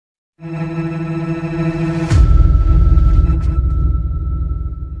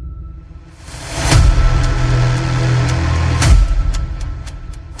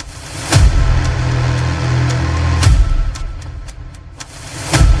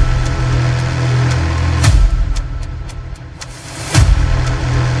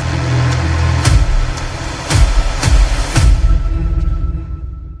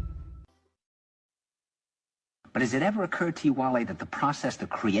But has it ever occurred to you, Wally, that the process that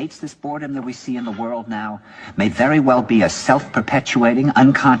creates this boredom that we see in the world now may very well be a self-perpetuating,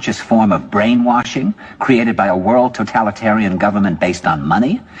 unconscious form of brainwashing created by a world totalitarian government based on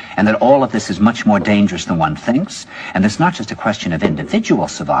money, and that all of this is much more dangerous than one thinks, and it's not just a question of individual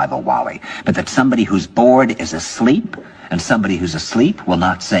survival, Wally, but that somebody who's bored is asleep, and somebody who's asleep will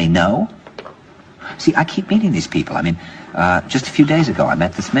not say no? See, I keep meeting these people. I mean, just a few days ago, I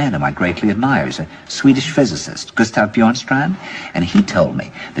met this man whom I greatly admire. He's a Swedish physicist, Gustav Bjornstrand, and he told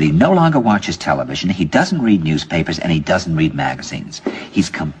me that he no longer watches television, he doesn't read newspapers, and he doesn't read magazines. He's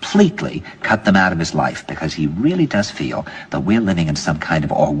completely cut them out of his life because he really does feel that we're living in some kind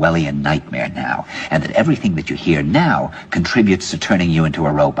of Orwellian nightmare now, and that everything that you hear now contributes to turning you into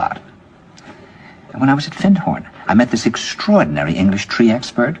a robot. And when I was at Findhorn, I met this extraordinary English tree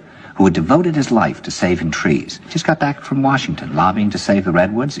expert who had devoted his life to saving trees. He just got back from Washington, lobbying to save the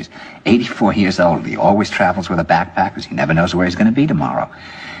redwoods. He's 84 years old. He always travels with a backpack because he never knows where he's going to be tomorrow.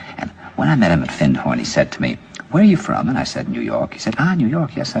 And when I met him at Findhorn, he said to me, "Where are you from?" And I said, "New York." He said, "New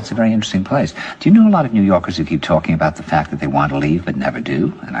York, yes, that's a very interesting place. Do you know a lot of New Yorkers who keep talking about the fact that they want to leave but never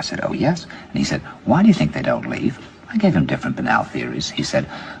do?" And I said, "Oh, yes." And he said, "Why do you think they don't leave?" I gave him different banal theories. He said,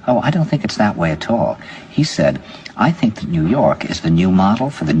 "Oh, I don't think it's that way at all." He said, "I think that New York is the new model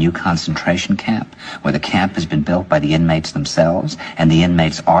for the new concentration camp, where the camp has been built by the inmates themselves, and the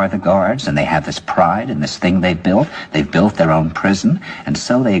inmates are the guards, and they have this pride in this thing they've built. They've built their own prison, and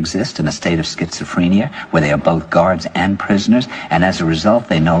so they exist in a state of schizophrenia, where they are both guards and prisoners, and as a result,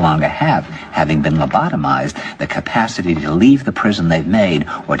 they no longer have, having been lobotomized, the capacity to leave the prison they've made,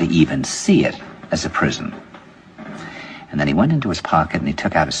 or to even see it as a prison." And then he went into his pocket and he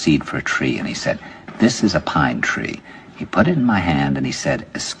took out a seed for a tree and he said, "This is a pine tree." He put it in my hand and he said,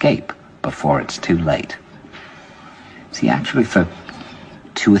 "Escape before it's too late." See, actually for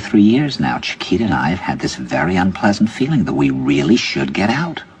 2 or 3 years now, Chiquita and I have had this very unpleasant feeling that we really should get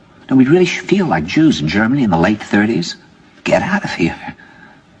out. And we really feel like Jews in Germany in the late 30s. Get out of here.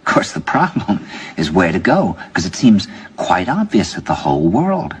 Of course, the problem is where to go, because it seems quite obvious that the whole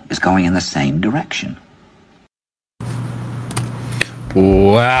world is going in the same direction.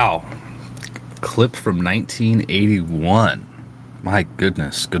 Wow. Clip from 1981. My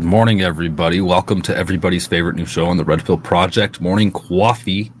goodness. Good morning, everybody. Welcome to everybody's favorite new show on the Red Pill Project, Morning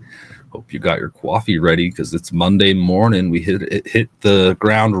Qoffee. Hope you got your coffee ready because it's Monday morning. We hit the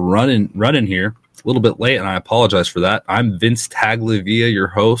ground running here. A little bit late, and I apologize for that. I'm Vince Tagliavia, your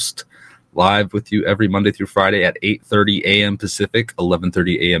host, live with you every Monday through Friday at 8:30 a.m. Pacific,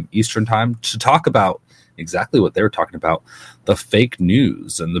 11:30 a.m. Eastern Time to talk about exactly what they were talking about, the fake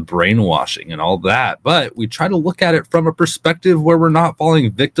news and the brainwashing and all that. But we try to look at it from a perspective where we're not falling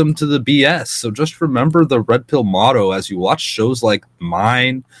victim to the BS. So just remember the Red Pill motto as you watch shows like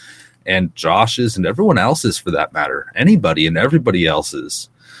mine and Josh's and everyone else's, for that matter, anybody and everybody else's.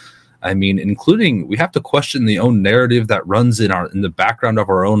 I mean, including, we have to question the own narrative that runs in the background of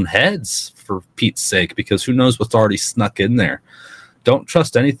our own heads, for Pete's sake, because who knows what's already snuck in there. Don't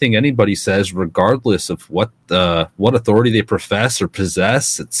trust anything anybody says, regardless of what authority they profess or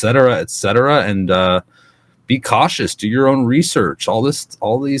possess, etc., and be cautious. Do your own research. All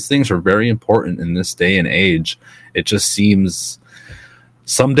these things are very important in this day and age. It just seems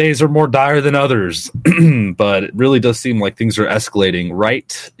some days are more dire than others, but it really does seem like things are escalating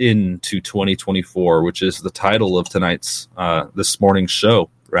right into 2024, which is the title of this morning's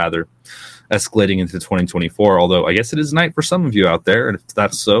show, rather. Escalating into 2024, although I guess it is night for some of you out there, and if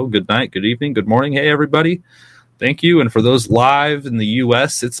that's so, good night, good evening, good morning. Hey, everybody. Thank you. And for those live in the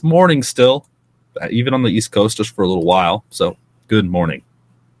U.S., it's morning still, even on the East Coast, just for a little while. So good morning.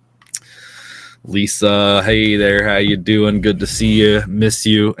 Lisa, hey there, how you doing? Good to see you, miss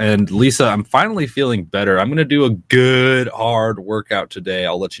you. And Lisa, I'm finally feeling better. I'm going to do a good, hard workout today.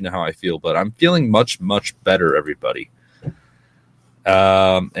 I'll let you know how I feel, but I'm feeling much, much better, everybody.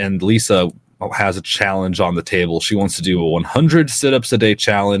 And Lisa has a challenge on the table. She wants to do a 100 sit-ups a day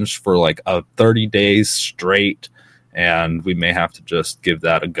challenge for like 30 days straight, and we may have to just give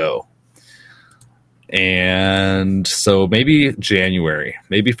that a go. And so maybe January,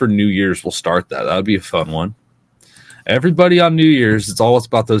 maybe for New Year's, we'll start that. That would be a fun one. Everybody on New Year's, it's always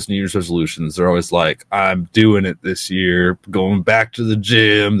about those New Year's resolutions. They're always like, I'm doing it this year, going back to the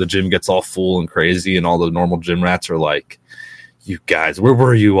gym. The gym gets all full and crazy, and all the normal gym rats are like, you guys, where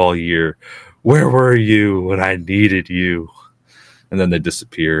were you all year? Where were you when I needed you? And then they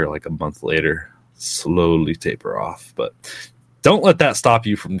disappear like a month later, slowly taper off. But don't let that stop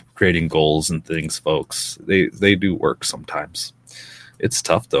you from creating goals and things, folks. They do work sometimes. It's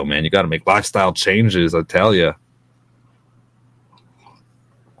tough, though, man. You got to make lifestyle changes, I tell you.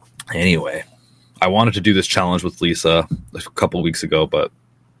 Anyway, I wanted to do this challenge with Lisa a couple weeks ago, but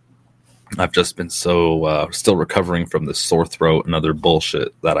I've just been so still recovering from this sore throat and other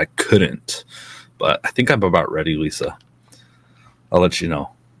bullshit that I couldn't. But I think I'm about ready, Lisa. I'll let you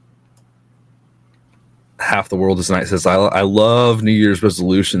know. Half the world is nice. Says, I love New Year's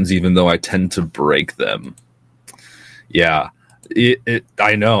resolutions, even though I tend to break them. Yeah,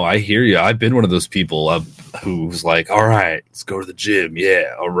 I know. I hear you. I've been one of those people who's like, all right, let's go to the gym.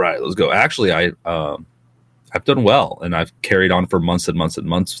 Yeah, all right, let's go. Actually, I've done well, and I've carried on for months and months and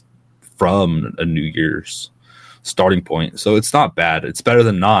months from a New Year's starting point. So it's not bad. It's better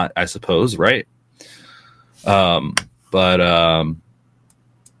than not, I suppose, right? But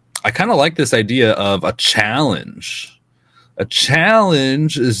I kind of like this idea of a challenge. A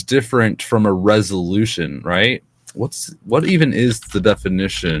challenge is different from a resolution, right? What even is the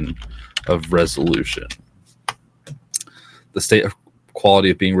definition of resolution? The state of quality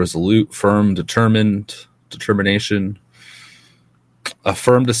of being resolute, firm, determination, a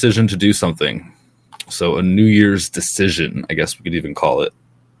firm decision to do something. So a New Year's decision, I guess we could even call it.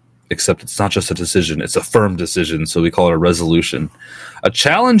 Except it's not just a decision, it's a firm decision, so we call it a resolution. A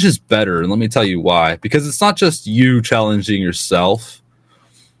challenge is better, and let me tell you why. Because it's not just you challenging yourself,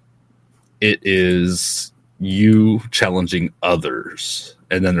 it is you challenging others.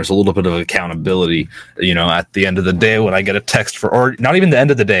 And then there's a little bit of accountability, at the end of the day when I get a text or not even the end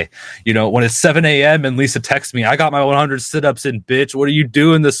of the day, when it's 7 a.m. and Lisa texts me, I got my 100 sit-ups in, bitch. What are you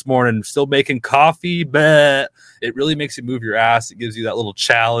doing this morning? Still making coffee? Bet. It really makes you move your ass. It gives you that little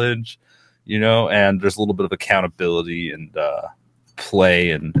challenge, and there's a little bit of accountability and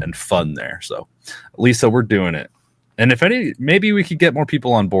play and fun there. So, Lisa, we're doing it. And maybe we could get more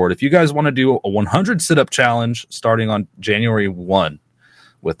people on board. If you guys want to do a 100 sit-up challenge starting on January 1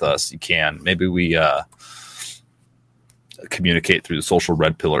 with us, you can. Maybe we communicate through the social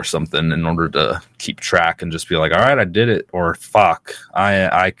red pill or something in order to keep track and just be like, all right, I did it, or fuck,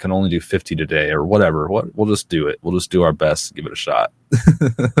 I can only do 50 today, or whatever. We'll just do it. We'll just do our best, give it a shot.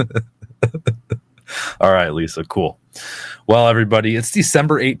 All right, Lisa, cool. Well, everybody, it's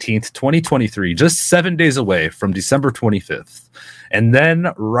December 18th, 2023, just 7 days away from December 25th, and then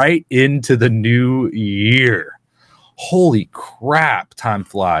right into the new year. Holy crap, time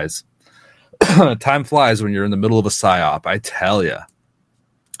flies. Time flies when you're in the middle of a psyop, I tell you.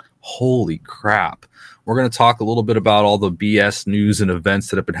 Holy crap. We're going to talk a little bit about all the BS news and events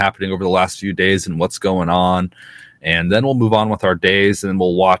that have been happening over the last few days and what's going on. And then we'll move on with our days, and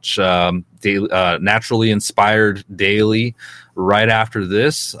we'll watch Naturally Inspired Daily right after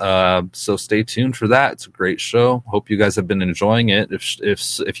this. So stay tuned for that. It's a great show. Hope you guys have been enjoying it.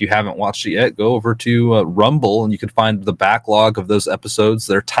 If you haven't watched it yet, go over to Rumble, and you can find the backlog of those episodes.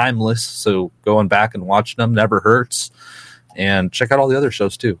 They're timeless, so going back and watching them never hurts. And check out all the other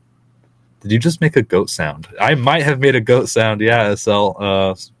shows too. Did you just make a goat sound? I might have made a goat sound. Yeah,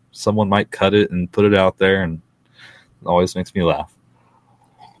 SL. Someone might cut it and put it out there, and it always makes me laugh.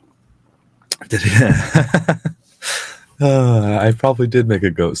 I probably did make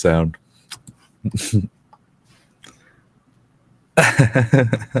a goat sound.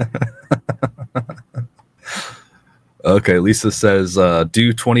 Okay, Lisa says,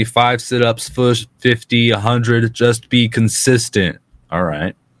 do 25 sit-ups, 50, 100, just be consistent. All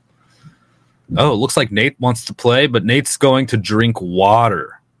right. Oh, it looks like Nate wants to play, but Nate's going to drink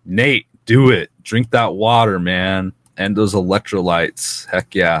water. Nate, do it. Drink that water, man. And those electrolytes.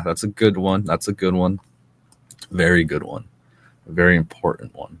 Heck yeah, that's a good one. That's a good one. Very good one. A very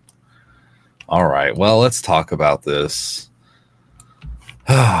important one. All right, well, let's talk about this.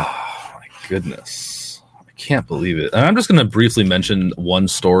 Oh, my goodness. I can't believe it. And I'm just going to briefly mention one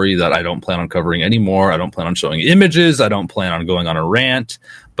story that I don't plan on covering anymore. I don't plan on showing images. I don't plan on going on a rant.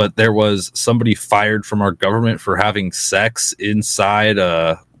 But there was somebody fired from our government for having sex inside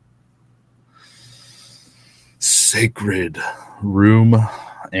a sacred room,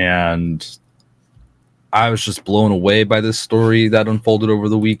 and I was just blown away by this story that unfolded over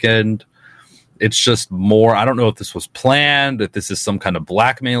the weekend. It's just more, I don't know if this was planned, if this is some kind of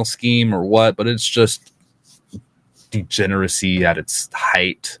blackmail scheme or what, but it's just degeneracy at its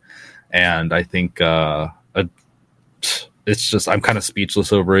height. And I think it's just, I'm kind of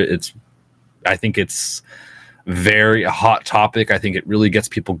speechless over it. I think it's very a hot topic. I think it really gets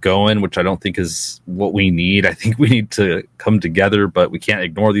people going, which I don't think is what we need. I think we need to come together, but we can't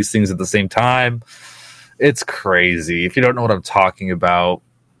ignore these things at the same time. It's crazy. If you don't know what I'm talking about,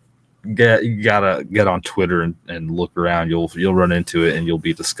 you gotta get on Twitter and look around. You'll run into it and you'll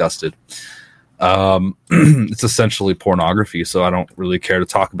be disgusted. It's essentially pornography, so I don't really care to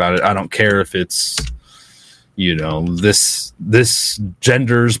talk about it. I don't care if it's, this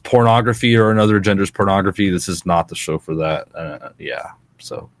gender's pornography or another gender's pornography. This is not the show for that.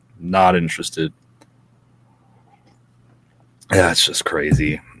 So not interested. Yeah, it's just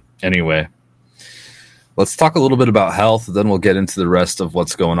crazy. Anyway, let's talk a little bit about health, then we'll get into the rest of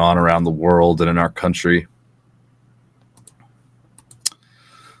what's going on around the world and in our country.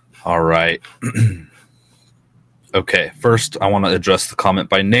 All right. Okay, first I want to address the comment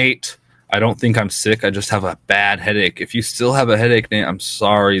by Nate. I don't think I'm sick. I just have a bad headache. If you still have a headache, Nate, I'm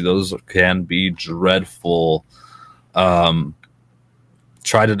sorry. Those can be dreadful. Try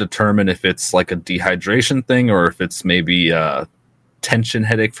to determine if it's like a dehydration thing or if it's maybe a tension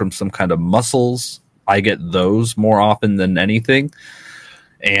headache from some kind of muscles. I get those more often than anything.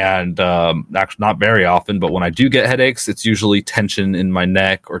 And actually not very often, but when I do get headaches, it's usually tension in my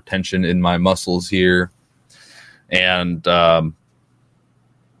neck or tension in my muscles here. And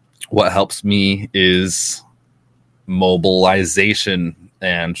what helps me is mobilization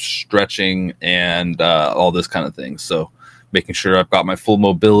and stretching and all this kind of thing. So making sure I've got my full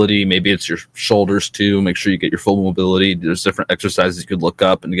mobility. Maybe it's your shoulders too. Make sure you get your full mobility. There's different exercises you could look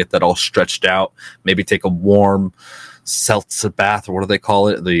up and get that all stretched out. Maybe take a warm seltzer bath, or what do they call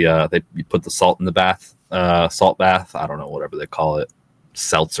it? You put the salt in the bath, salt bath. I don't know, whatever they call it.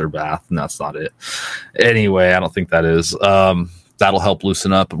 Seltzer bath. No, that's not it. Anyway, I don't think that is. That'll help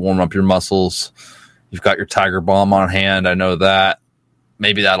loosen up and warm up your muscles. You've got your Tiger Balm on hand. I know that.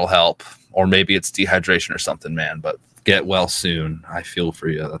 Maybe that'll help. Or maybe it's dehydration or something, man. But get well soon. I feel for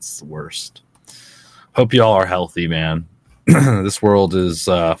you. That's the worst. Hope you all are healthy, man. This world is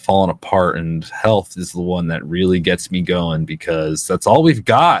falling apart, and health is the one that really gets me going because that's all we've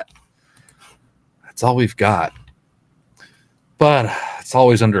got. That's all we've got. But it's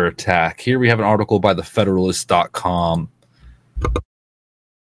always under attack. Here we have an article by thefederalist.com.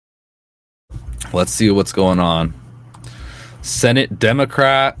 Let's see what's going on. Senate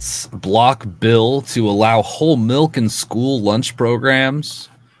Democrats block bill to allow whole milk in school lunch programs.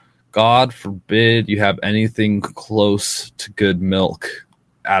 God forbid you have anything close to good milk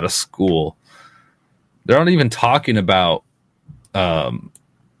at a school. They're not even talking about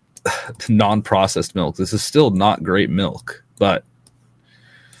non-processed milk. This is still not great milk, but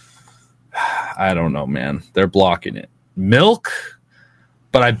I don't know, man. They're blocking it. Milk?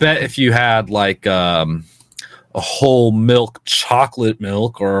 But I bet if you had like a whole milk chocolate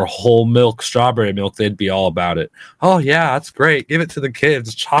milk or a whole milk strawberry milk, they'd be all about it. Oh, yeah, that's great. Give it to the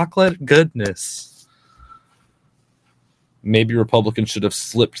kids. Chocolate goodness. Maybe Republicans should have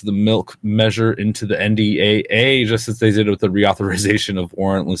slipped the milk measure into the NDAA just as they did with the reauthorization of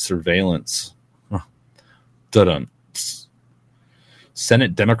warrantless surveillance. Dun-dun.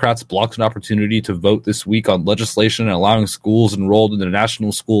 Senate Democrats blocked an opportunity to vote this week on legislation allowing schools enrolled in the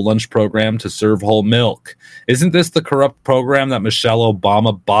National School Lunch Program to serve whole milk. Isn't this the corrupt program that Michelle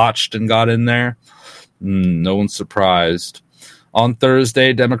Obama botched and got in there? No one's surprised. On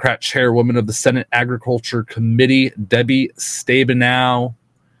Thursday, Democrat chairwoman of the Senate Agriculture Committee, Debbie Stabenow,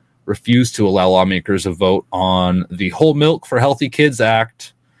 refused to allow lawmakers to vote on the Whole Milk for Healthy Kids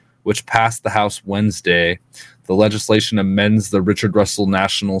Act, which passed the House Wednesday. The legislation amends the Richard Russell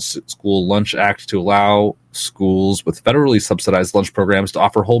National School Lunch Act to allow schools with federally subsidized lunch programs to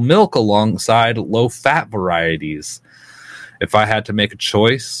offer whole milk alongside low-fat varieties. If I had to make a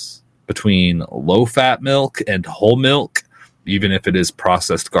choice between low-fat milk and whole milk, even if it is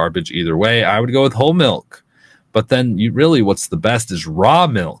processed garbage either way, I would go with whole milk. But then what's the best is raw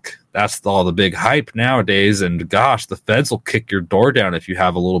milk. That's all the big hype nowadays. And gosh, the feds will kick your door down if you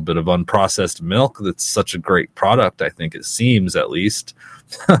have a little bit of unprocessed milk. That's such a great product, I think it seems, at least.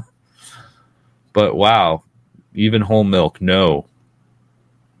 But wow, even whole milk, no.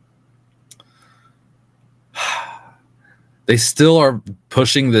 They still are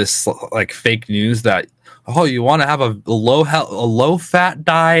pushing this like fake news that, oh, you want to have a low fat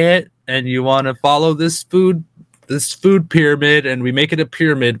diet and you want to follow this food pyramid, and we make it a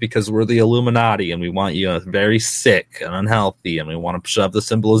pyramid because we're the Illuminati and we want you very sick and unhealthy and we want to shove the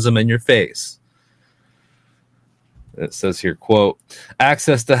symbolism in your face. It says here, quote,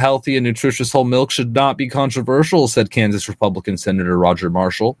 access to healthy and nutritious whole milk should not be controversial, said Kansas Republican Senator Roger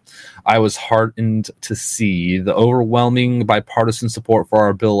Marshall. I was heartened to see the overwhelming bipartisan support for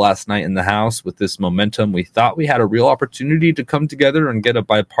our bill last night in the House. With this momentum, we thought we had a real opportunity to come together and get a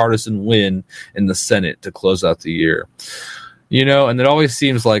bipartisan win in the Senate to close out the year. You know, and it always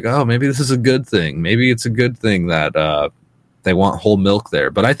seems like, oh, maybe this is a good thing. Maybe it's a good thing that they want whole milk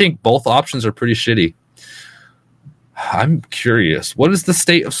there. But I think both options are pretty shitty. I'm curious. What is the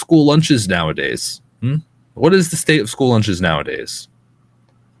state of school lunches nowadays? What is the state of school lunches nowadays?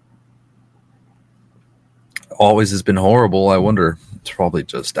 Always has been horrible. I wonder. It's probably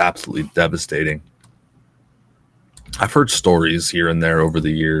just absolutely devastating. I've heard stories here and there over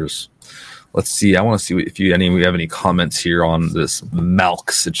the years. Let's see. I want to see if we have any comments here on this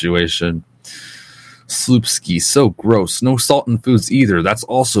milk situation. Sloopski, so gross. No salt in foods either. That's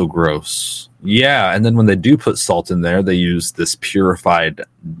also gross. Yeah, and then when they do put salt in there, they use this purified,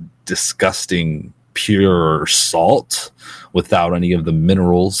 disgusting, pure salt without any of the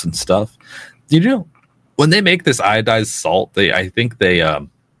minerals and stuff. You know, when they make this iodized salt, I think my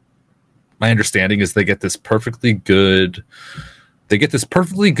understanding is they get this perfectly good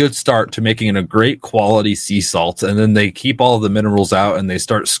start to making a great quality sea salt, and then they keep all the minerals out and they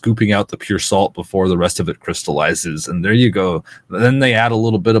start scooping out the pure salt before the rest of it crystallizes. And there you go. Then they add a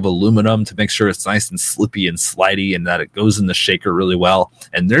little bit of aluminum to make sure it's nice and slippy and slidey and that it goes in the shaker really well.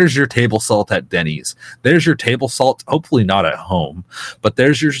 And there's your table salt at Denny's. There's your table salt, hopefully not at home, but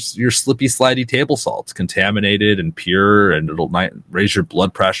there's your slippy, slidey table salt, contaminated and pure, and it'll raise your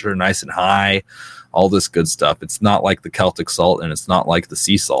blood pressure nice and high. All this good stuff. It's not like the Celtic salt, and it's not like the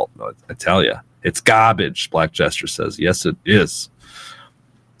sea salt. I tell you, it's garbage. Black Jester says, yes, it is.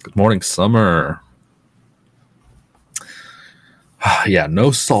 Good morning, Summer. Yeah,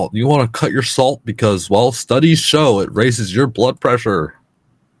 no salt. You want to cut your salt because, well, studies show it raises your blood pressure.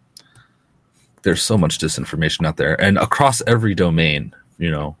 There's so much disinformation out there, and across every domain.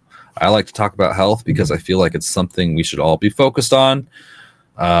 You know, I like to talk about health because I feel like it's something we should all be focused on.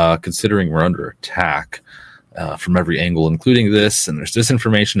 Considering we're under attack from every angle, including this, and there's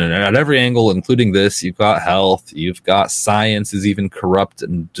disinformation, and at every angle, including this, you've got health, you've got science is even corrupt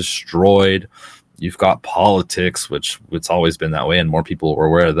and destroyed, you've got politics, which it's always been that way, and more people are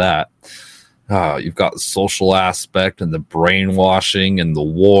aware of that. You've got the social aspect and the brainwashing and the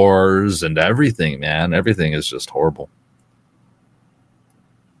wars and everything, man. Everything is just horrible.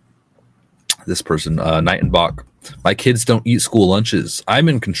 This person, Nightenbach. My kids don't eat school lunches. I'm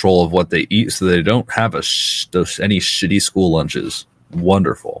in control of what they eat so they don't have any shitty school lunches.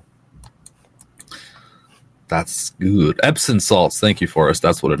 Wonderful. That's good. Epsom salts. Thank you, Forrest.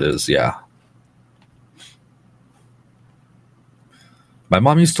 That's what it is. Yeah. My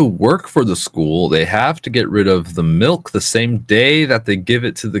mom used to work for the school. They have to get rid of the milk the same day that they give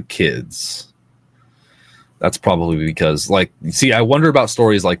it to the kids. That's probably because, like, see, I wonder about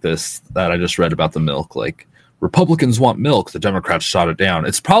stories like this that I just read about the milk. Like, Republicans want milk, the Democrats shot it down.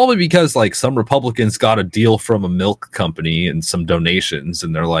 It's probably because, like, some Republicans got a deal from a milk company and some donations,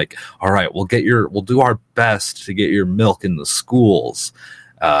 and they're like, all right, we'll do our best to get your milk in the schools.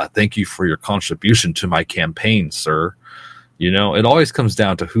 Thank you for your contribution to my campaign, sir. You know, it always comes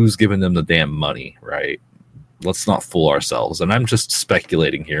down to who's giving them the damn money, right? Let's not fool ourselves. And I'm just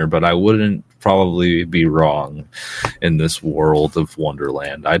speculating here, but I wouldn't probably be wrong in this world of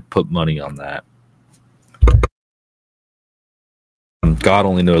Wonderland. I'd put money on that. God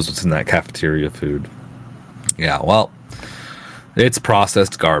only knows what's in that cafeteria food. Yeah, well, it's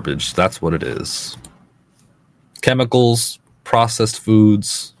processed garbage. That's what it is. Chemicals, processed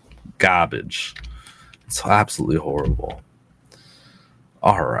foods, garbage. It's absolutely horrible.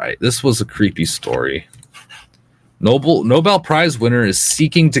 All right, this was a creepy story. Nobel Prize winner is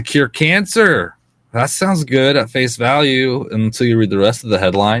seeking to cure cancer. That sounds good at face value until you read the rest of the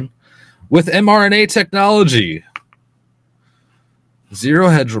headline. With mRNA technology. Zero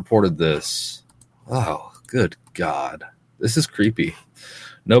Hedge reported this. Oh, good God. This is creepy.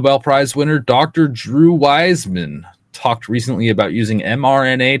 Nobel Prize winner Dr. Drew Weissman talked recently about using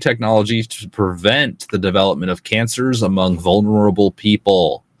mRNA technology to prevent the development of cancers among vulnerable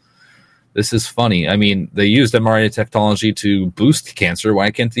people. This is funny. I mean, they used mRNA technology to boost cancer.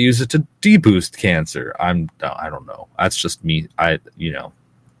 Why can't they use it to deboost cancer? I don't know. That's just me. I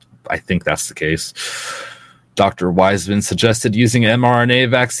think that's the case. Dr. Weissman suggested using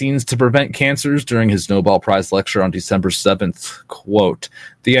mRNA vaccines to prevent cancers during his Nobel Prize lecture on December 7th. Quote,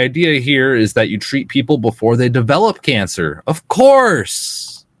 the idea here is that you treat people before they develop cancer. Of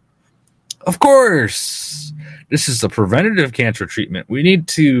course. This is a preventative cancer treatment. We need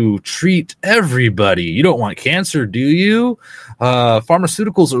to treat everybody. You don't want cancer, do you?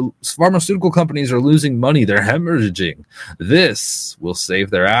 Pharmaceutical companies are losing money. They're hemorrhaging. This will save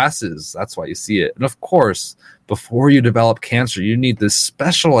their asses. That's why you see it. And of course, before you develop cancer, you need this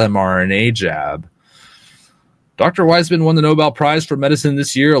special mRNA jab. Dr. Weissman won the Nobel Prize for Medicine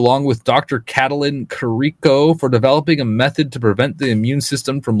this year, along with Dr. Catalin Carrico, for developing a method to prevent the immune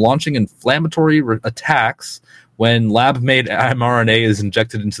system from launching inflammatory attacks when lab-made mRNA is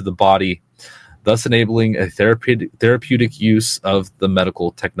injected into the body, thus enabling a therapeutic use of the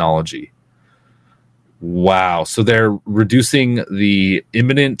medical technology. Wow. So they're reducing the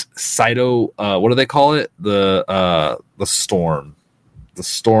imminent what do they call it? The storm. The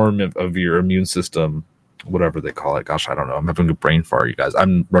storm of your immune system. Whatever they call it. Gosh, I don't know. I'm having a brain fart, you guys.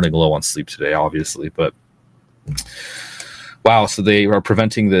 I'm running low on sleep today, obviously, but wow. So they are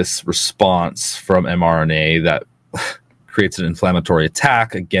preventing this response from mRNA that creates an inflammatory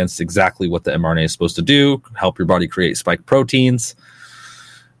attack against exactly what the mRNA is supposed to do, help your body create spike proteins.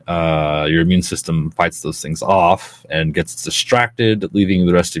 Your immune system fights those things off and gets distracted, leaving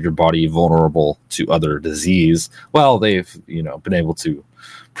the rest of your body vulnerable to other disease. Well, they've, been able to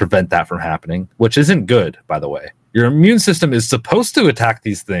prevent that from happening, which isn't good, by the way. Your immune system is supposed to attack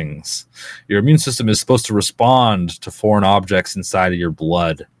these things. Your immune system is supposed to respond to foreign objects inside of your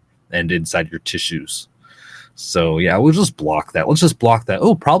blood and inside your tissues. So yeah, we'll just block that. Let's just block that.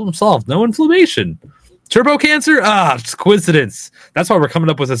 Oh, problem solved. No inflammation. Turbo cancer? It's coincidence. That's why we're coming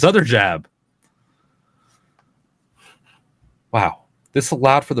up with this other jab. Wow. This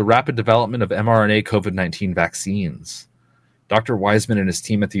allowed for the rapid development of mRNA COVID-19 vaccines. Dr. Weissman and his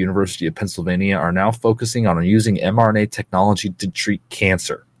team at the University of Pennsylvania are now focusing on using mRNA technology to treat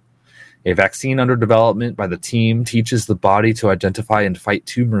cancer. A vaccine under development by the team teaches the body to identify and fight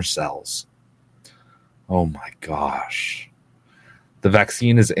tumor cells. Oh my gosh. The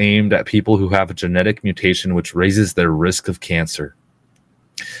vaccine is aimed at people who have a genetic mutation which raises their risk of cancer.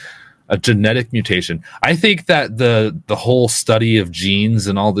 A genetic mutation. I think that the whole study of genes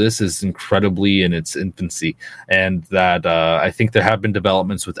and all this is incredibly in its infancy, and that I think there have been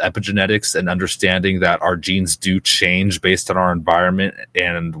developments with epigenetics and understanding that our genes do change based on our environment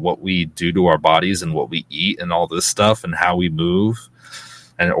and what we do to our bodies and what we eat and all this stuff and how we move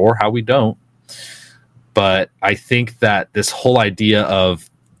or how we don't. But I think that this whole idea of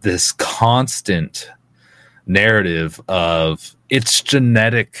this constant narrative of it's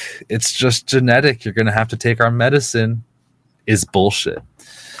genetic, it's just genetic, you're going to have to take our medicine, is bullshit.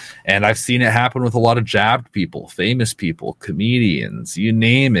 And I've seen it happen with a lot of jabbed people, famous people, comedians, you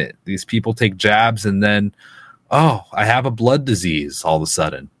name it. These people take jabs and then, I have a blood disease all of a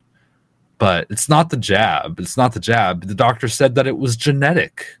sudden. But it's not the jab. It's not the jab. The doctor said that it was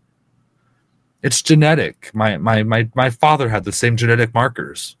genetic. It's genetic. My father had the same genetic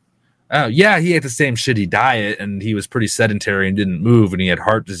markers. Oh, yeah, he ate the same shitty diet and he was pretty sedentary and didn't move and he had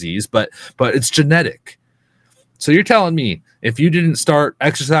heart disease, but it's genetic. So you're telling me if you didn't start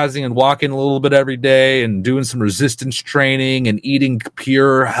exercising and walking a little bit every day and doing some resistance training and eating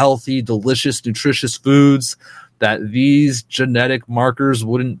pure, healthy, delicious, nutritious foods, that these genetic markers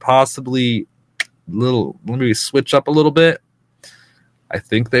wouldn't possibly maybe switch up a little bit? I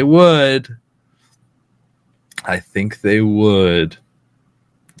think they would.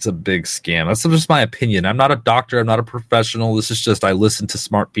 It's a big scam. That's just my opinion. I'm not a doctor. I'm not a professional. This is just, I listen to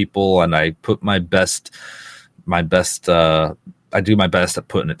smart people and I put I do my best at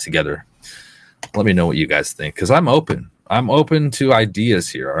putting it together. Let me know what you guys think, because I'm open. I'm open to ideas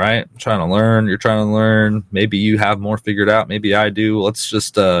here. All right. I'm trying to learn. You're trying to learn. Maybe you have more figured out. Maybe I do. Let's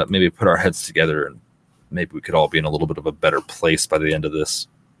just maybe put our heads together and maybe we could all be in a little bit of a better place by the end of this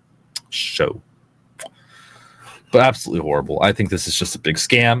show. But absolutely horrible. I think this is just a big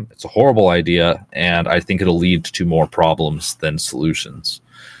scam. It's a horrible idea, and I think it'll lead to more problems than solutions.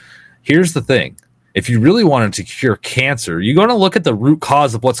 Here's the thing. If you really wanted to cure cancer, you're going to look at the root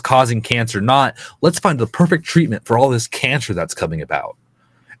cause of what's causing cancer, not let's find the perfect treatment for all this cancer that's coming about.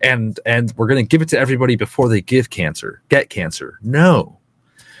 And we're going to give it to everybody before they get cancer. No.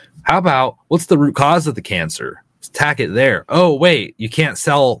 How about what's the root cause of the cancer? Let's tack it there. Oh, wait, you can't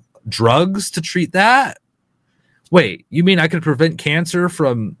sell drugs to treat that? Wait, you mean I could prevent cancer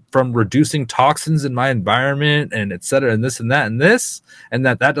from reducing toxins in my environment and et cetera, and this and that and this, and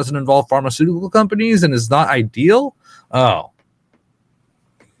that doesn't involve pharmaceutical companies and is not ideal? Oh,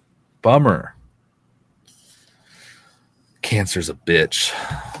 bummer. Cancer's a bitch.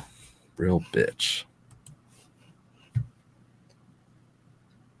 Real bitch.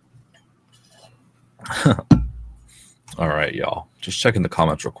 All right, y'all. Just checking the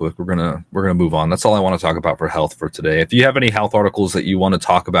comments real quick. We're gonna move on. That's all I want to talk about for health for today. If you have any health articles that you want to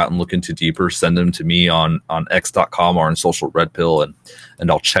talk about and look into deeper, send them to me on x.com or on social Red Pill,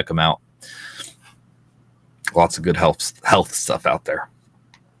 and I'll check them out. Lots of good health stuff out there.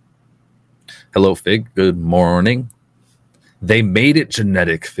 Hello, Fig. Good morning. They made it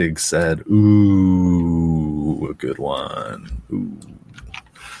genetic, Fig said. Ooh, a good one. Ooh.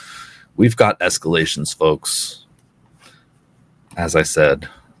 We've got escalations, folks. As I said,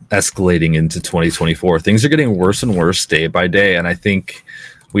 escalating into 2024. Things are getting worse and worse day by day, and I think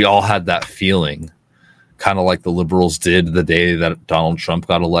we all had that feeling, kind of like the liberals did the day that Donald Trump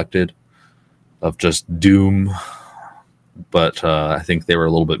got elected, of just doom. But I think they were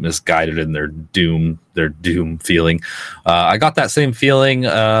a little bit misguided in their doom feeling. I got that same feeling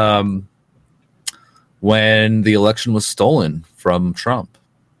when the election was stolen from Trump.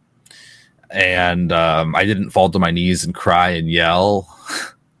 And I didn't fall to my knees and cry and yell.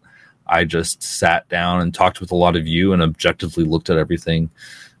 I just sat down and talked with a lot of you and objectively looked at everything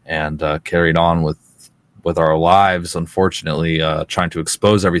and carried on with our lives, unfortunately, trying to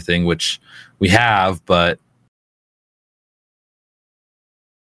expose everything, which we have, but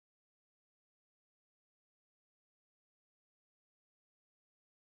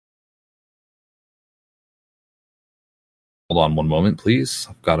hold on one moment, please.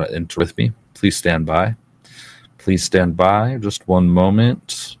 I've got to enter with me. Please stand by. Please stand by. Just one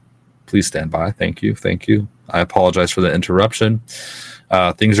moment. Please stand by. Thank you. Thank you. I apologize for the interruption.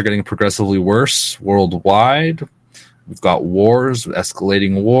 Things are getting progressively worse worldwide. We've got wars,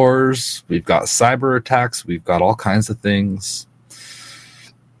 escalating wars. We've got cyber attacks. We've got all kinds of things.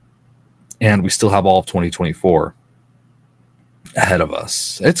 And we still have all of 2024 ahead of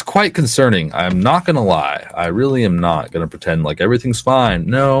us. It's quite concerning. I'm not going to lie. I really am not going to pretend like everything's fine.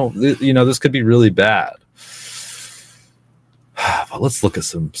 No, this could be really bad. But let's look at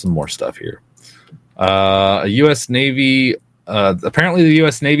some more stuff here. A U.S. Navy, apparently the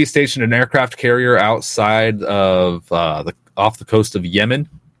U.S. Navy stationed an aircraft carrier outside of off the coast of Yemen.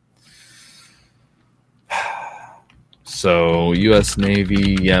 So U.S.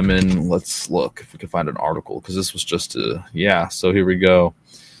 Navy, Yemen, let's look if we can find an article, because this was just so here we go.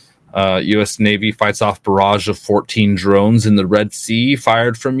 U.S. Navy fights off barrage of 14 drones in the Red Sea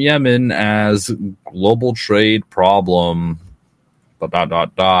fired from Yemen as global trade problem.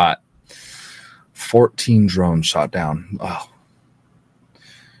 14 drones shot down. Oh.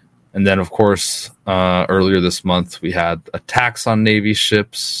 And then, of course, earlier this month, we had attacks on Navy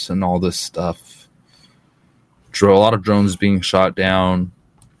ships and all this stuff. A lot of drones being shot down.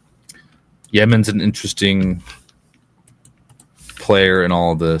 Yemen's an interesting player in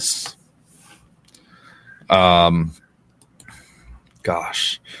all of this.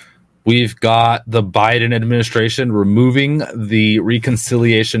 We've got the Biden administration removing the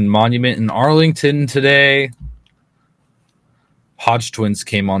Reconciliation Monument in Arlington today. Hodge twins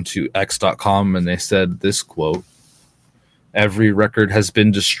came onto x.com and they said this quote: "Every record has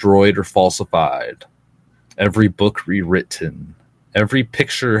been destroyed or falsified. Every book rewritten. Every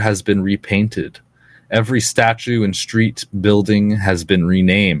picture has been repainted. Every statue and street building has been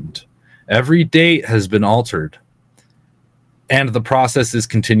renamed. Every date has been altered. And the process is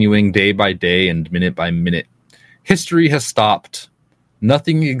continuing day by day and minute by minute. History has stopped.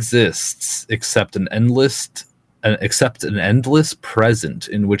 Nothing exists except an endless present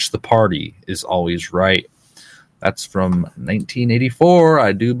in which the party is always right." That's from 1984,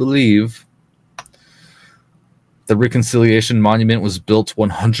 I do believe. The Reconciliation Monument was built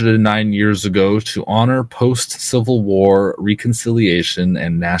 109 years ago to honor post-Civil War reconciliation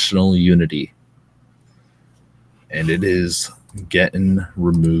and national unity. And it is getting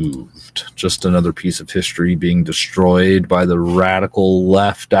removed. Just another piece of history being destroyed by the radical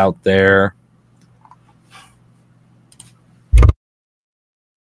left out there.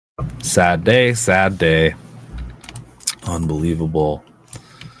 Sad day, sad day. Unbelievable.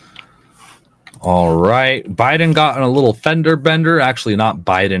 All right. Biden got in a little fender bender. Actually, not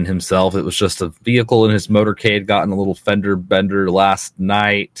Biden himself. It was just a vehicle in his motorcade got in a little fender bender last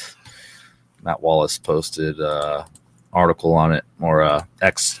night. Matt Wallace posted an article on it, or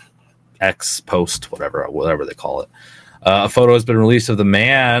X post, whatever they call it. A photo has been released of the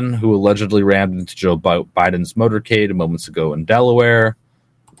man who allegedly rammed into Joe Biden's motorcade moments ago in Delaware.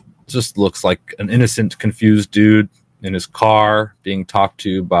 Just looks like an innocent, confused dude in his car being talked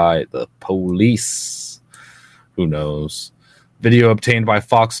to by the police. Who knows? Video obtained by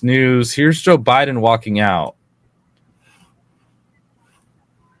Fox News. Here's Joe Biden walking out.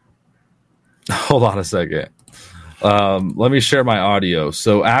 Hold on a second. Let me share my audio.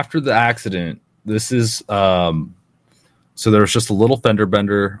 So after the accident, this is So there was just a little fender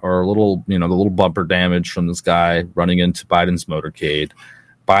bender or a little, the little bumper damage from this guy running into Biden's motorcade.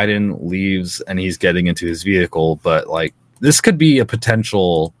 Biden leaves and he's getting into his vehicle, but like this could be a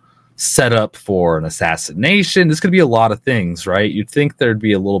potential setup for an assassination. This could be a lot of things, right? You'd think there'd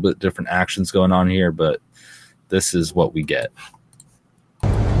be a little bit different actions going on here, but this is what we get.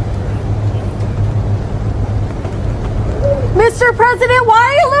 Mr. President, why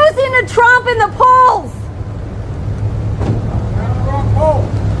are you losing to Trump in the polls?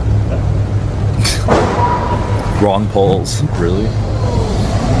 Wrong polls, really?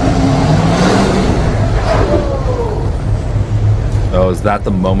 Oh, is that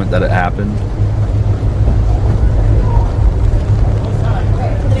the moment that it happened?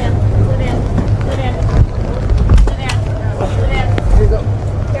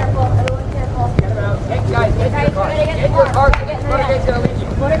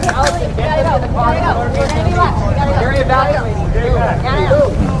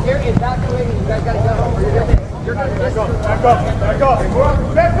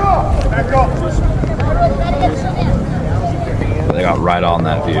 They got right on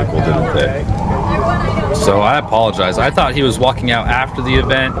that vehicle, didn't they? So I apologize. I thought he was walking out after the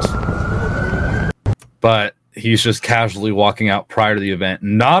event, but he's just casually walking out prior to the event.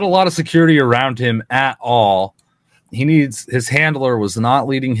 Not a lot of security around him at all. His handler was not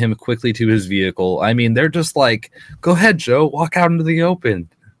leading him quickly to his vehicle. I mean, they're just like, go ahead, Joe, walk out into the open.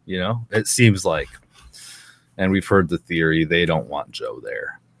 It seems like. And we've heard the theory they don't want Joe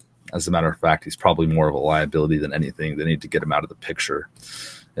there. As a matter of fact, he's probably more of a liability than anything. They need to get him out of the picture.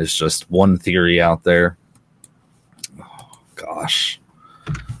 It's just one theory out there. Oh, gosh.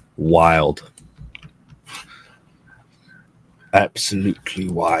 Wild. Absolutely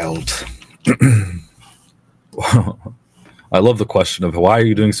wild. I love the question of why are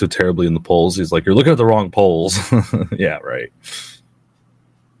you doing so terribly in the polls? He's like, you're looking at the wrong polls. Yeah, right.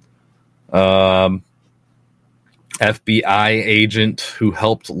 FBI agent who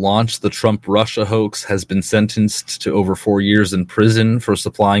helped launch the Trump-Russia hoax has been sentenced to over 4 years in prison for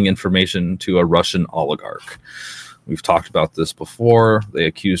supplying information to a Russian oligarch. We've talked about this before. They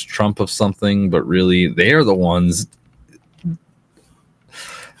accused Trump of something, but really they are the ones.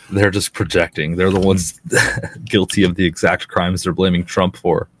 They're just projecting. They're the ones guilty of the exact crimes they're blaming Trump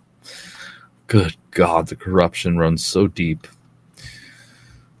for. Good God, the corruption runs so deep.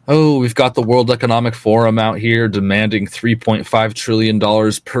 Oh, we've got the World Economic Forum out here demanding $3.5 trillion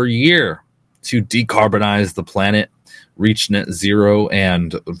per year to decarbonize the planet, reach net zero,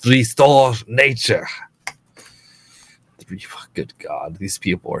 and restore nature. Good God, these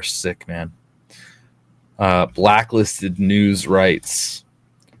people are sick, man. Blacklisted News writes,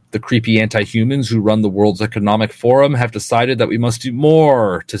 the creepy anti-humans who run the World Economic Forum have decided that we must do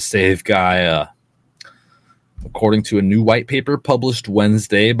more to save Gaia. According to a new white paper published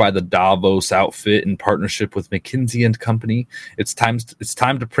Wednesday by the Davos outfit in partnership with McKinsey and Company, it's time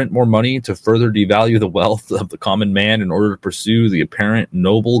to print more money to further devalue the wealth of the common man in order to pursue the apparent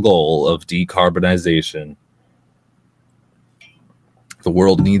noble goal of decarbonization. The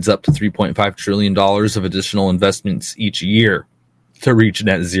world needs up to $3.5 trillion of additional investments each year to reach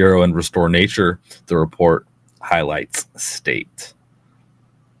net zero and restore nature, the report highlights state.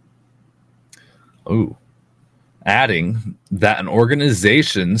 Ooh. Adding that an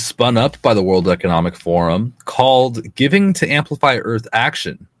organization spun up by the World Economic Forum called Giving to Amplify Earth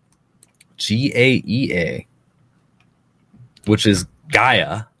Action, GAEA, which is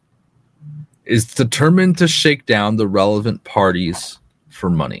Gaia, is determined to shake down the relevant parties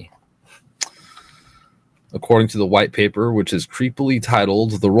for money. According to the white paper, which is creepily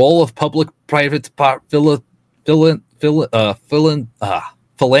titled The Role of Public-Private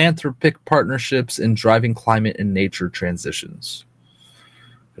Philanthropic Partnerships in Driving Climate and Nature Transitions.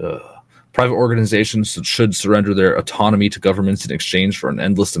 Private organizations should surrender their autonomy to governments in exchange for an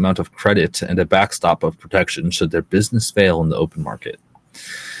endless amount of credit and a backstop of protection should their business fail in the open market.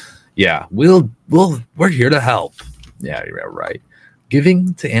 Yeah, we're here to help. Yeah, you're right.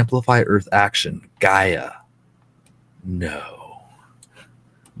 Giving to Amplify Earth Action, Gaia. No.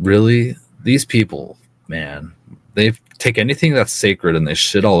 Really? These people, man, they take anything that's sacred and they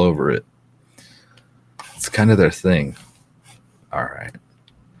shit all over it. It's kind of their thing. All right.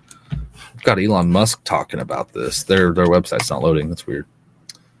 We've got Elon Musk talking about this. Their website's not loading. That's weird.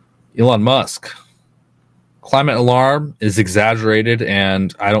 Elon Musk. Climate alarm is exaggerated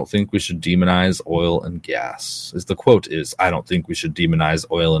and I don't think we should demonize oil and gas. The quote is, I don't think we should demonize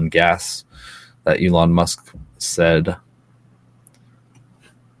oil and gas, that Elon Musk said.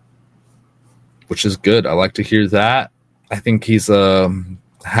 Which is good. I like to hear that. I think he's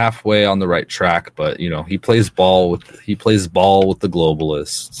halfway on the right track, but he plays ball with the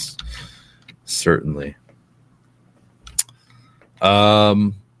globalists, certainly.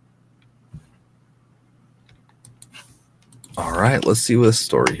 All right, let's see this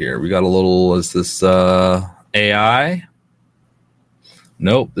story here. We got a little. Is this AI?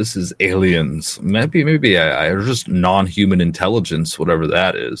 Nope, this is aliens. Maybe AI or just non-human intelligence, whatever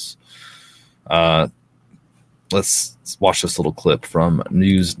that is. Let's watch this little clip from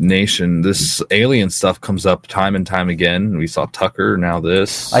News Nation. This alien stuff comes up time and time again. We saw Tucker, now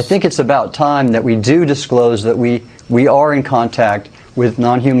this. I think it's about time that we do disclose that we are in contact with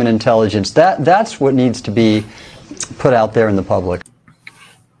non-human intelligence. That's what needs to be put out there in the public.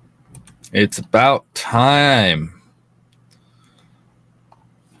 It's about time.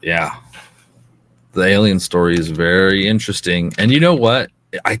 Yeah. The alien story is very interesting. And you know what?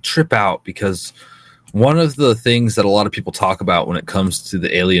 I trip out because one of the things that a lot of people talk about when it comes to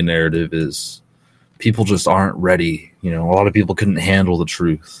the alien narrative is people just aren't ready. A lot of people couldn't handle the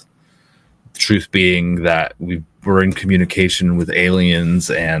truth. The truth being that we're in communication with aliens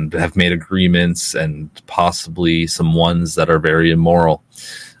and have made agreements, and possibly some ones that are very immoral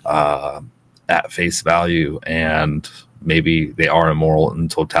at face value, and maybe they are immoral in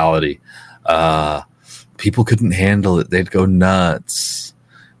totality. People couldn't handle it. They'd go nuts.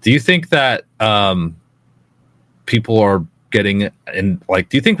 Do you think that people are getting in? Do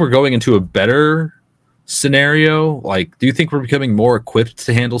you think we're going into a better scenario? Do you think we're becoming more equipped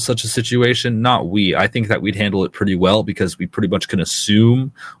to handle such a situation? Not we. I think that we'd handle it pretty well because we pretty much can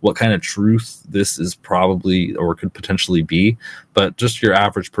assume what kind of truth this is probably or could potentially be. But just your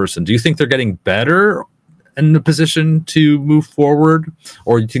average person, do you think they're getting better in the position to move forward,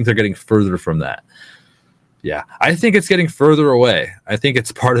 or do you think they're getting further from that? Yeah, I think it's getting further away. I think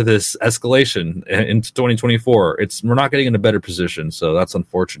it's part of this escalation into 2024. We're not getting in a better position, so that's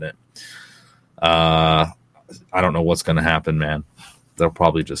unfortunate. I don't know what's going to happen, man. They'll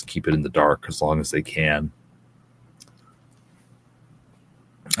probably just keep it in the dark as long as they can.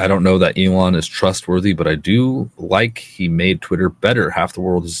 I don't know that Elon is trustworthy, but I do like he made Twitter better. Half the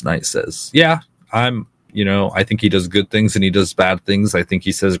world is nice, says. Yeah, I think he does good things and he does bad things. I think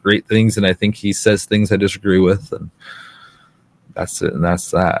he says great things and I think he says things I disagree with. And that's it. And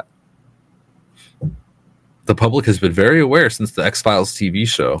that's that. The public has been very aware since the X-Files TV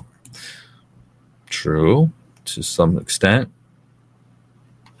show. True, to some extent.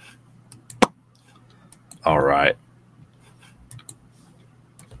 All right.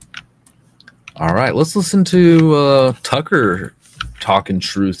 Let's listen to Tucker talking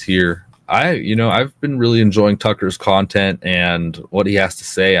truth here. I've been really enjoying Tucker's content and what he has to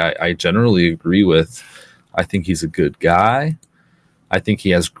say. I generally agree with. I think he's a good guy. I think he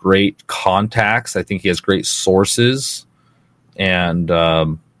has great contacts. I think he has great sources. And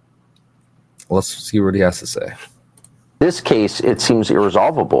let's see what he has to say. This case, it seems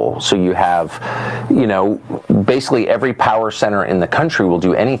irresolvable. So you have, basically every power center in the country will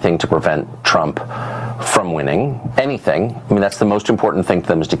do anything to prevent Trump from winning. Anything. I mean, that's the most important thing to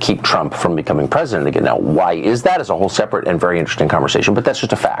them, is to keep Trump from becoming president again. Now, why is that? Is a whole separate and very interesting conversation, but that's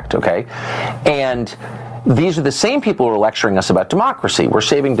just a fact, okay? And these are the same people who are lecturing us about democracy. We're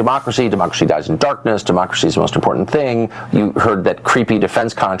saving democracy. Democracy dies in darkness. Democracy is the most important thing. You heard that creepy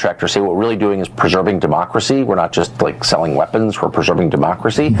defense contractor say what we're really doing is preserving democracy. We're not just selling weapons. We're preserving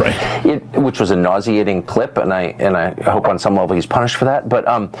democracy, right. Which was a nauseating clip, and I hope on some level he's punished for that. But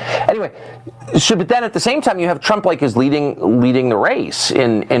anyway, but then at the same time you have Trump is leading the race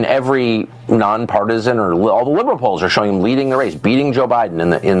in every nonpartisan, or all the liberal polls are showing him leading the race, beating Joe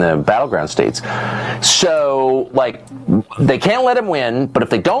Biden in the battleground states. So, they can't let him win, but if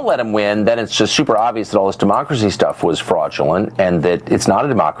they don't let him win, then it's just super obvious that all this democracy stuff was fraudulent, and that it's not a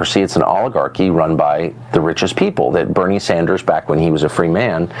democracy, it's an oligarchy run by the richest people, that Bernie Sanders, back when he was a free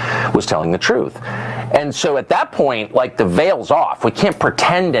man, was telling the truth. And so at that point, the veil's off. We can't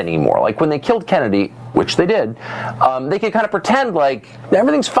pretend anymore. When they killed Kennedy, which they did, they could kind of pretend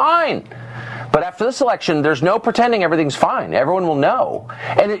everything's fine. But after this election, there's no pretending everything's fine. Everyone will know.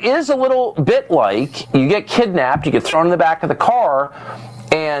 And it is a little bit like you get kidnapped, you get thrown in the back of the car,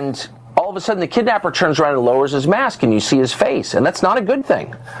 and all of a sudden the kidnapper turns around and lowers his mask and you see his face. And that's not a good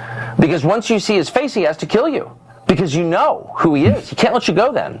thing. Because once you see his face, he has to kill you. Because you know who he is. He can't let you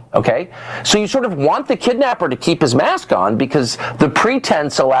go then, okay? So you sort of want the kidnapper to keep his mask on, because the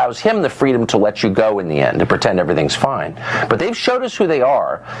pretense allows him the freedom to let you go in the end, to pretend everything's fine. But they've showed us who they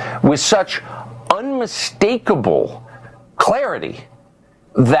are with such unmistakable clarity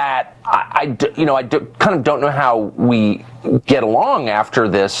that I kind of don't know how we get along after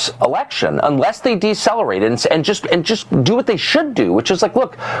this election unless they decelerate and just do what they should do, which is like,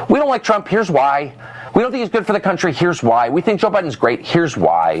 look, we don't like Trump. Here's why. We don't think he's good for the country. Here's why. We think Joe Biden's great. Here's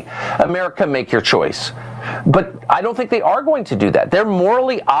why. America, make your choice. But I don't think they are going to do that. They're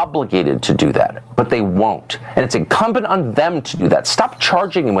morally obligated to do that, but they won't. And it's incumbent on them to do that. Stop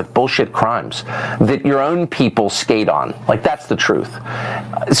charging them with bullshit crimes that your own people skate on. Like, that's the truth.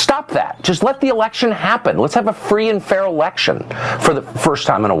 Stop that. Just let the election happen. Let's have a free and fair election for the first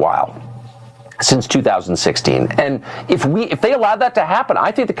time in a while since 2016. And if they allowed that to happen,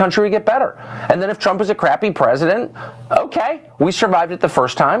 I think the country would get better. And then if Trump is a crappy president, okay, we survived it the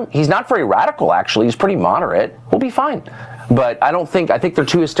first time. He's not very radical, actually. He's pretty moderate. We'll be fine. But I think they're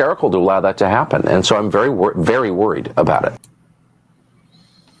too hysterical to allow that to happen. And so I'm very worried about it.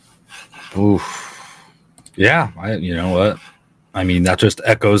 Oof. Yeah, you know what? I mean, that just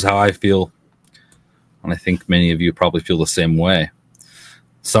echoes how I feel. And I think many of you probably feel the same way.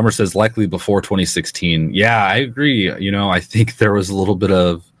 Summer says likely before 2016. Yeah, I agree. You know, I think there was a lot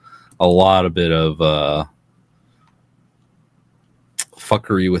of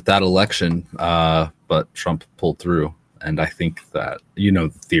fuckery with that election, but Trump pulled through. And I think that, you know,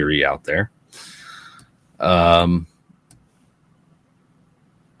 the theory out there. Our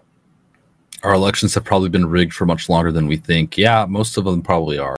elections have probably been rigged for much longer than we think. Yeah, most of them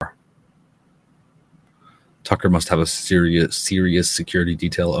probably are. Tucker must have a serious security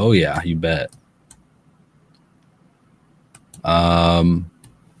detail. Oh yeah, you bet.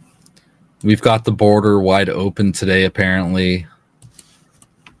 We've got the border wide open today, apparently.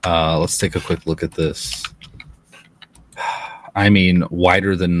 Let's take a quick look at this. I mean,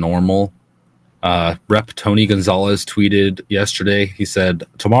 wider than normal. Rep. Tony Gonzalez tweeted yesterday. He said,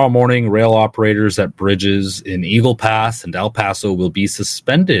 tomorrow morning, rail operators at bridges in Eagle Pass and El Paso will be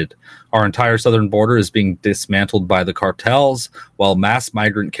suspended. Our entire southern border is being dismantled by the cartels, while mass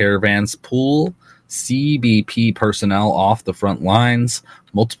migrant caravans pull CBP personnel off the front lines.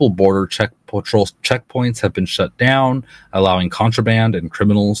 Multiple border checkpoints have been shut down, allowing contraband and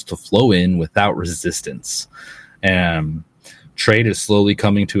criminals to flow in without resistance. Trade is slowly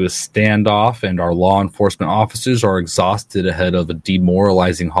coming to a standoff, and our law enforcement officers are exhausted ahead of a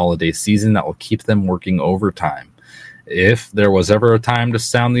demoralizing holiday season that will keep them working overtime. If there was ever a time to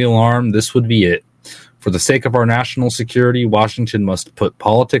sound the alarm, this would be it. For the sake of our national security, Washington must put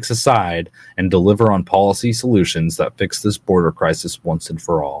politics aside and deliver on policy solutions that fix this border crisis once and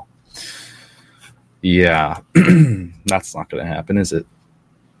for all. Yeah, that's not going to happen, is it?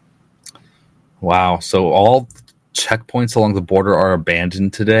 Wow, so all checkpoints along the border are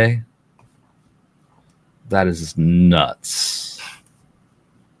abandoned today? That is nuts.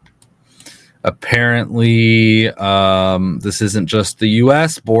 Apparently, this isn't just the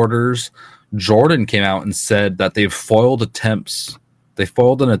U.S. borders. Jordan came out and said that they foiled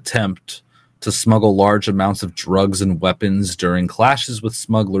an attempt to smuggle large amounts of drugs and weapons during clashes with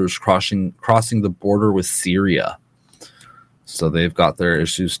smugglers crossing the border with Syria. So they've got their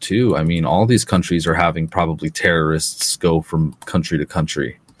issues too. I mean, all these countries are having probably terrorists go from country to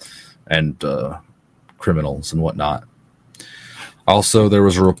country and criminals and whatnot. Also, there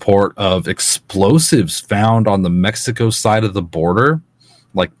was a report of explosives found on the Mexico side of the border,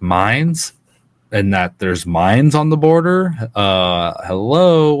 like mines, and that there's mines on the border.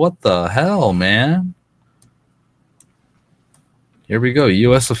 Hello, what the hell, man? Here we go.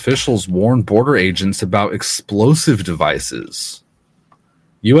 U.S. officials warn border agents about explosive devices.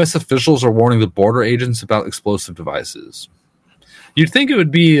 U.S. officials are warning the border agents about explosive devices. You'd think it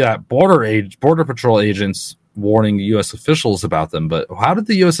would be that border patrol agents warning U.S. officials about them, but how did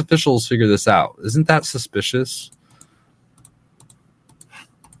the U.S. officials figure this out? Isn't that suspicious?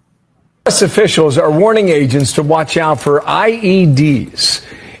 U.S. officials are warning agents to watch out for IEDs,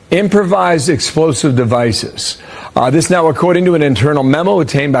 improvised explosive devices. This now, according to an internal memo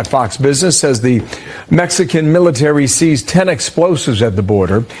obtained by Fox Business, says the Mexican military seized 10 explosives at the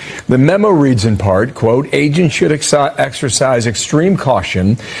border. The memo reads in part, quote, agents should exercise extreme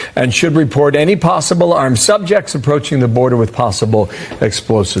caution and should report any possible armed subjects approaching the border with possible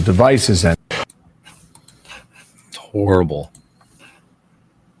explosive devices. It's horrible.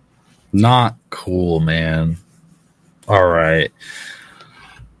 Not cool, man. All right.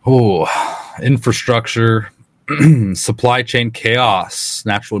 Oh, infrastructure, supply chain chaos.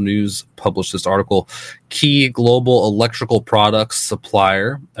 Natural News published this article. Key global electrical products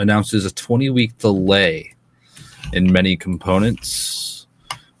supplier announces a 20-week delay in many components.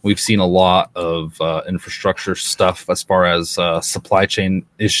 We've seen a lot of infrastructure stuff as far as supply chain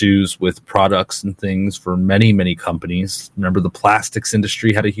issues with products and things for many, many companies. Remember, the plastics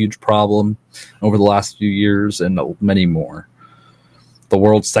industry had a huge problem over the last few years, and many more. The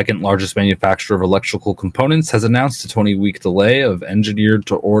world's second largest manufacturer of electrical components has announced a 20-week delay of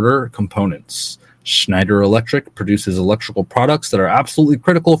engineered-to-order components. Schneider Electric produces electrical products that are absolutely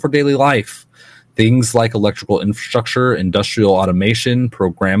critical for daily life. Things like electrical infrastructure, industrial automation,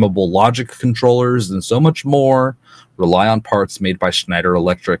 programmable logic controllers, and so much more rely on parts made by Schneider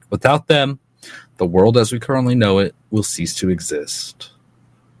Electric. Without them, the world as we currently know it will cease to exist.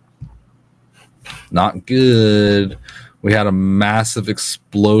 Not good. We had a massive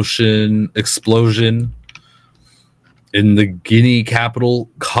explosion in the Guinea capital,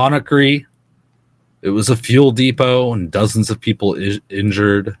 Conakry. It was a fuel depot and dozens of people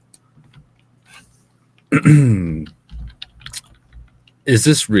injured. Is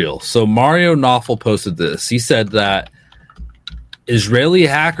this real? So Mario Knopfel posted this. He said that Israeli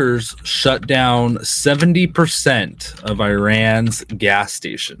hackers shut down 70% of Iran's gas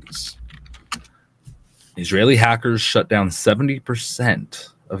stations. Israeli hackers shut down 70%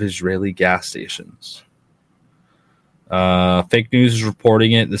 of Israeli gas stations. Fake news is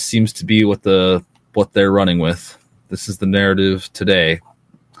reporting it. This seems to be what they're running with. This is the narrative today.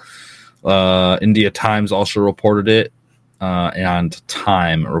 India Times also reported it, and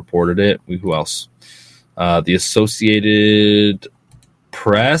Time reported it. Who else? The Associated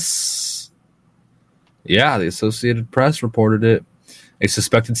Press. Yeah, the Associated Press reported it. A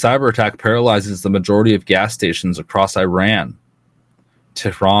suspected cyber attack paralyzes the majority of gas stations across Iran.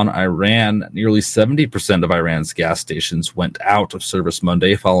 Tehran, Iran. Nearly 70% of Iran's gas stations went out of service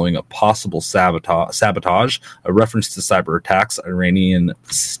Monday following a possible sabotage, a reference to cyber attacks, Iranian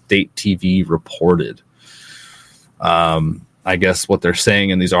state TV reported. I guess what they're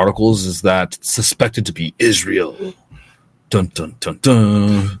saying in these articles is that it's suspected to be Israel. Dun, dun, dun,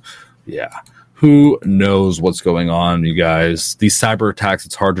 dun. Yeah. Who knows what's going on, you guys? These cyber attacks,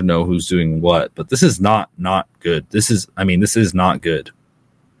 it's hard to know who's doing what, but this is not good. This is not good. This isn't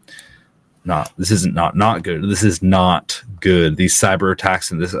not good. This is not good. These cyber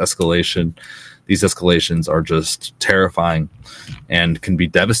attacks and these escalations are just terrifying and can be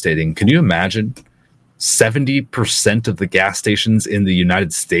devastating. Can you imagine 70% of the gas stations in the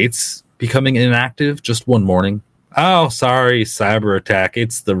United States becoming inactive just one morning? Oh, sorry, cyber attack.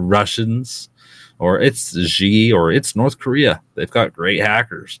 It's the Russians, or it's Xi, or it's North Korea. They've got great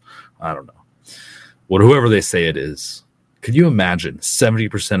hackers. I don't know. Whoever they say it is. Could you imagine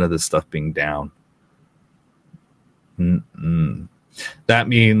 70% of this stuff being down? That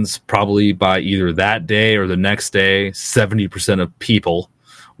means probably by either that day or the next day, 70% of people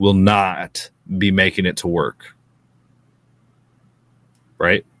will not be making it to work.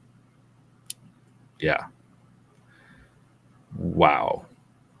 Right? Yeah. Wow.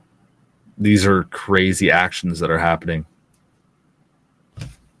 These are crazy actions that are happening.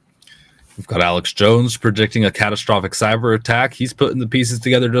 We've got Alex Jones predicting a catastrophic cyber attack. He's putting the pieces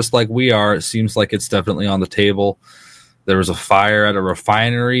together just like we are. It seems like it's definitely on the table. There was a fire at a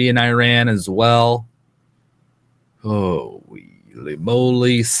refinery in Iran as well. Holy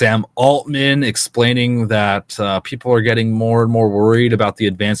moly. Sam Altman explaining that people are getting more and more worried about the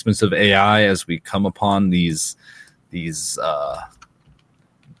advancements of AI as we come upon these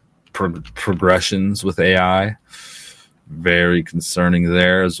progressions with AI. Very concerning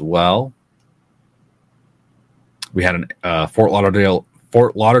there as well. We had Fort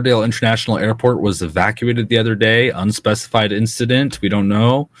Lauderdale International Airport was evacuated the other day. Unspecified incident. We don't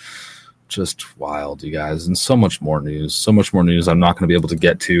know. Just wild, you guys. And so much more news. So much more news I'm not going to be able to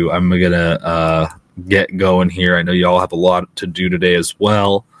get to. I'm going to get going here. I know you all have a lot to do today as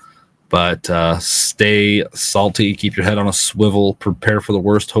well. But stay salty. Keep your head on a swivel. Prepare for the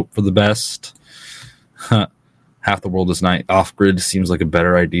worst. Hope for the best. Half the world is not off-grid. Seems like a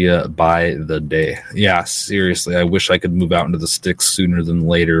better idea by the day. Yeah, seriously. I wish I could move out into the sticks sooner than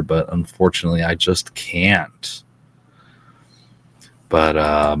later, but unfortunately, I just can't.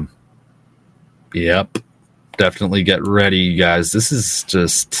 But, yep. Definitely get ready, you guys. This is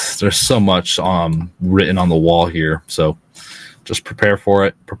just, there's so much written on the wall here. So just prepare for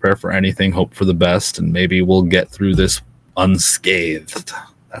it. Prepare for anything. Hope for the best, and maybe we'll get through this unscathed.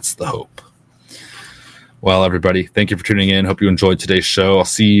 That's the hope. Well, everybody, thank you for tuning in. Hope you enjoyed today's show. I'll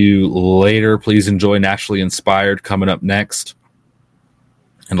see you later. Please enjoy Naturally Inspired coming up next.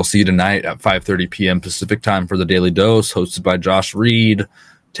 And I'll see you tonight at 5:30 p.m. Pacific time for the Daily Dose, hosted by Josh Reed.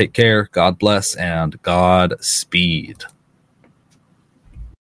 Take care. God bless and Godspeed.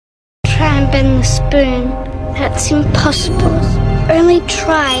 Try and bend the spoon. That's impossible. only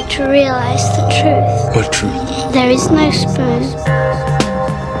try to realize the truth. What truth? There is no spoon.